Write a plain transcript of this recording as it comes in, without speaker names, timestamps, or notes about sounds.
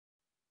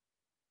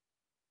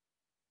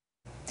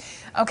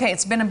Okay,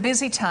 it's been a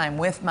busy time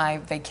with my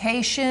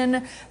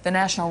vacation, the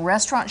National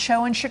Restaurant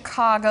Show in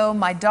Chicago,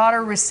 my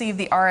daughter received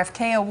the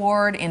RFK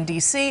Award in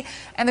D.C.,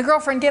 and the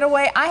girlfriend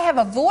getaway. I have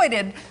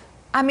avoided,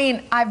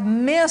 I've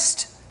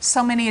missed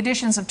so many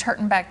editions of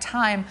Trtan Back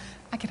Time,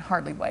 I can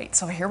hardly wait.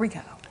 So here we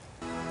go.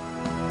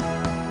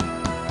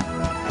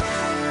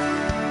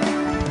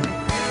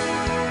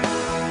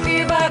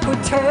 Be back with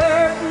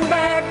Trtan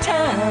Back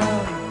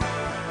Time.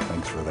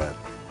 Thanks for that.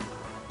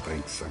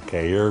 Thanks.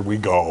 Okay, here we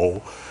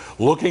go.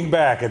 Looking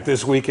back at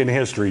this week in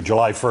history,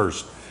 July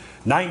 1st,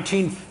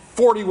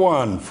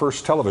 1941,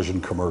 first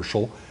television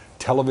commercial.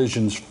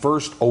 Television's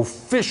first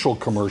official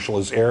commercial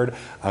is aired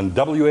on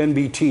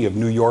WNBT of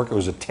New York. It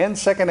was a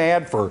 10-second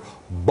ad for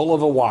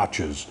Bulova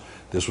watches.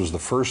 This was the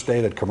first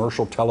day that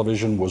commercial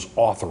television was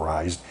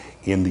authorized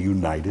in the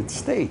United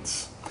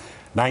States.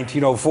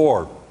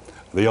 1904,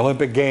 the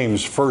Olympic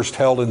Games, first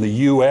held in the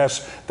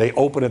U.S. They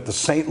opened at the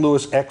St.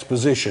 Louis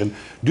Exposition.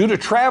 Due to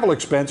travel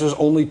expenses,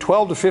 only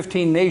 12 to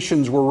 15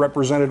 nations were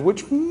represented,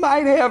 which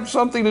might have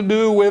something to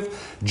do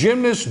with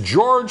gymnast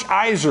George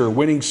Iser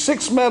winning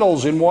 6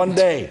 medals in one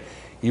day,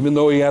 even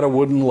though he had a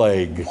wooden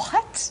leg.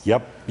 What?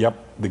 Yep.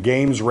 The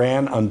Games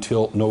ran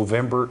until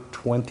November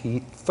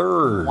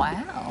 23rd.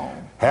 Wow.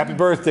 Happy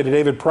birthday to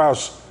David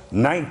Prowse.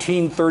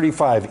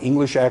 1935,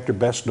 English actor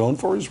best known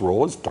for his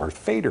role as Darth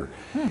Vader.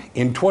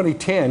 In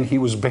 2010, he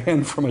was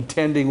banned from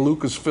attending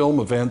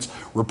Lucasfilm events,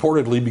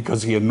 reportedly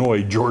because he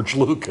annoyed George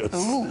Lucas.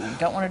 Ooh,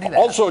 don't want to do that.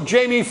 Also,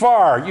 Jamie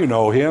Farr, you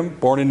know him,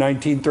 born in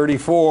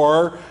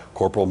 1934,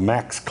 Corporal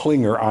Max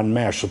Klinger on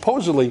MASH.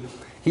 Supposedly,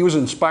 he was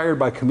inspired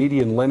by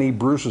comedian Lenny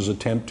Bruce's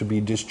attempt to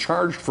be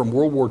discharged from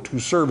World War II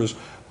service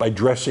by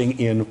dressing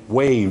in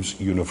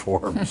Waves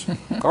uniforms.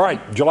 All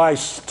right, July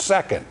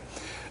 2nd.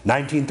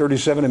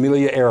 1937,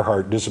 Amelia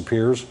Earhart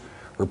disappears.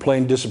 Her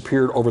plane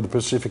disappeared over the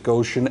Pacific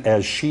Ocean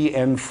as she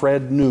and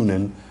Fred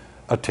Noonan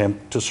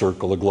attempt to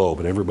circle the globe.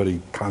 And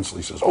everybody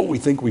constantly says, oh, we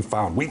think we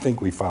found,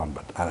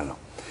 but I don't know.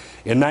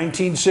 In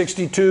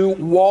 1962,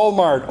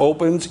 Walmart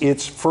opens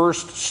its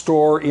first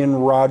store in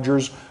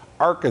Rogers,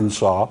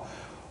 Arkansas,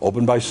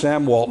 opened by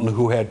Sam Walton,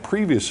 who had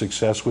previous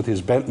success with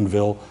his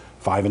Bentonville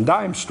Five and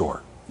Dime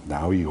store.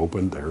 Now he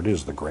opened, there it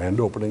is, the grand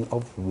opening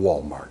of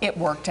Walmart. It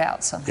worked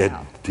out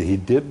somehow. He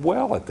did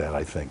well at that,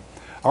 I think.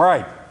 All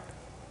right,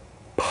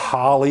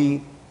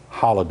 Polly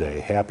Holiday,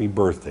 happy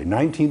birthday.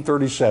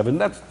 1937,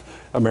 that's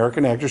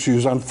American actress. She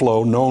was on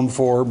Flo, known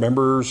for,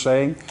 remember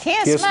saying?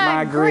 Kiss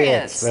my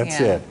grits. That's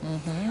it.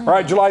 All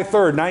right, July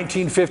 3rd,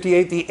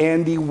 1958, the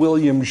Andy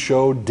Williams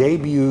Show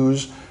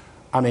debuts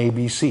on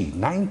ABC,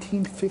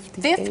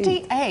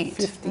 1958.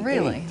 58,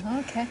 really?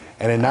 Okay.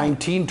 And in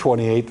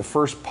 1928, the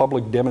first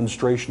public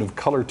demonstration of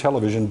color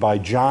television by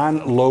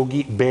John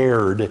Logie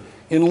Baird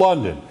in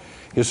London.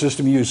 His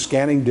system used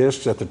scanning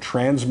discs at the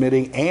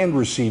transmitting and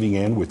receiving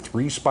end with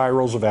 3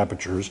 spirals of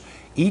apertures,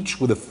 each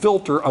with a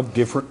filter of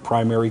different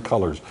primary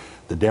colors.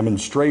 The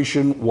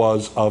demonstration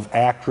was of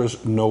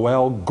actress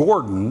Noelle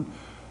Gordon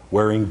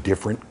wearing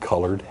different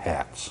colored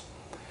hats.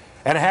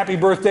 And a happy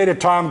birthday to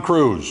Tom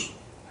Cruise.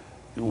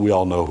 We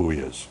all know who he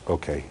is.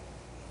 Okay.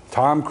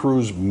 Tom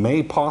Cruise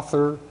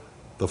Maypother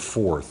the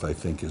Fourth, I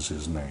think is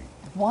his name.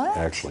 What?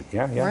 Actually,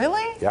 yeah.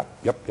 Really? Yep.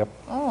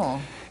 Oh.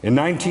 In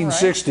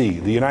 1960,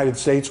 the United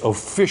States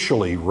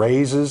officially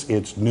raises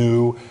its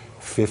new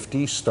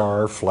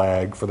 50-star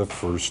flag for the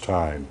first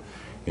time.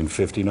 In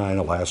 59,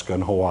 Alaska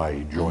and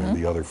Hawaii joined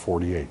the other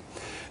 48.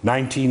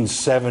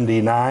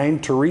 1979,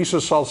 Teresa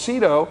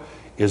Salcido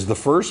is the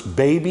first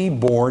baby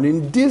born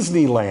in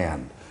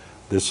Disneyland.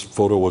 This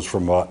photo was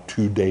from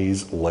 2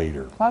 days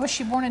later. Why was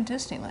she born in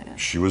Disneyland?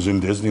 She was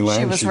in Disneyland.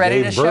 She was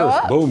ready gave to birth. show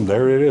up. Boom,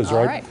 there it is,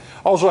 All right?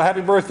 Also,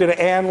 happy birthday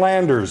to Ann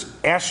Landers.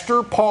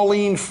 Esther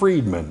Pauline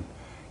Friedman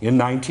in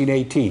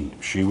 1918.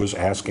 She was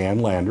Ask Ann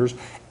Landers.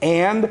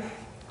 And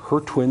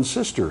her twin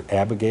sister,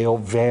 Abigail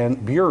Van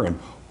Buren.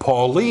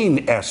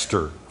 Pauline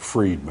Esther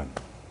Friedman.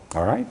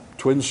 All right?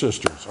 Twin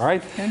sisters, all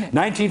right?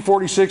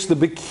 1946, the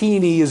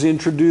bikini is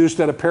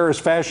introduced at a Paris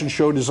fashion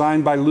show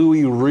designed by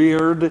Louis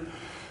Reard.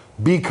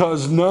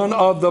 Because none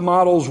of the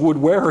models would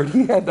wear it,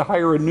 he had to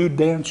hire a nude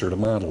dancer to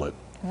model it.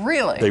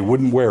 Really? They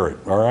wouldn't wear it,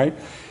 all right?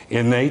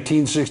 In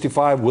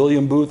 1865,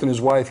 William Booth and his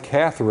wife,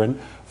 Catherine,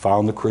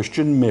 found the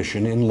Christian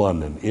mission in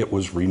London. It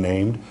was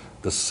renamed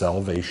the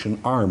Salvation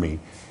Army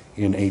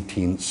in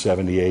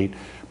 1878.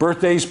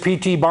 Birthdays,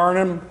 P.T.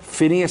 Barnum,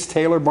 Phineas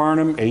Taylor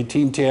Barnum,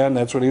 1810,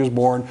 that's when he was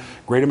born.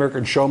 Great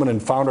American showman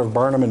and founder of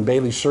Barnum and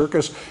Bailey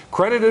Circus.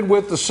 Credited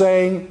with the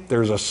saying,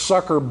 there's a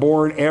sucker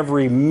born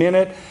every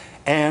minute.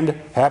 And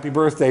happy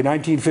birthday,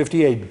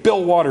 1958,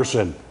 Bill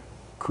Watterson,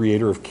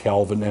 creator of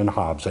Calvin and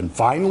Hobbes. And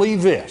finally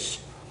this,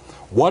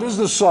 what is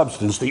the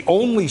substance, the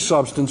only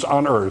substance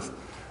on earth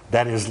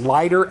that is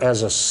lighter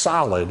as a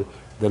solid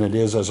than it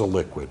is as a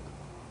liquid?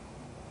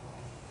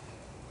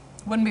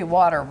 Wouldn't be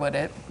water, would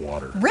it?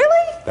 Water.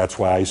 Really? That's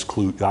why ice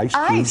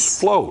cubes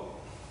float.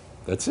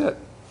 That's it.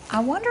 I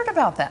wondered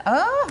about that.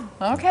 Oh,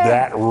 okay.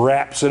 That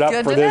wraps it up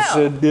Good for to this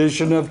know.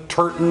 edition of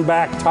Trtan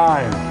Back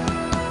Time.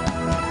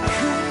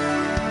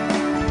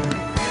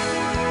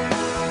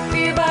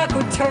 Be back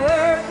with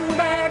turn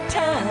back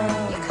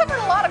time. You covered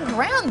a lot of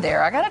ground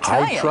there, I got to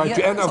tell you. I tried Yeah,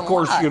 to, and it was of a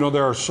course, lot. you know,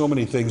 there are so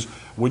many things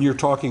when you're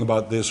talking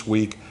about this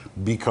week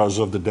because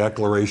of the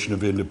Declaration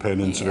of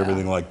Independence and Yeah.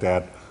 everything like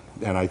that.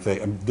 And I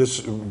think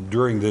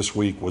during this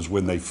week was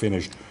when they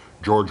finished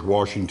George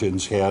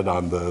Washington's head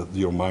on the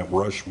Mount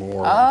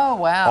Rushmore. Oh,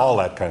 wow. All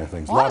that kind of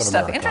things. A lot of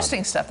stuff, Americana.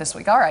 interesting stuff this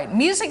week. All right,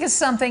 music is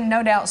something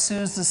no doubt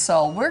soothes the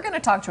soul. We're going to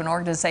talk to an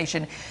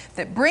organization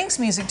that brings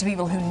music to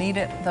people who need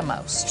it the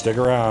most. Stick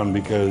around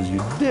because you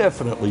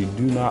definitely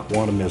do not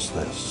want to miss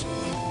this.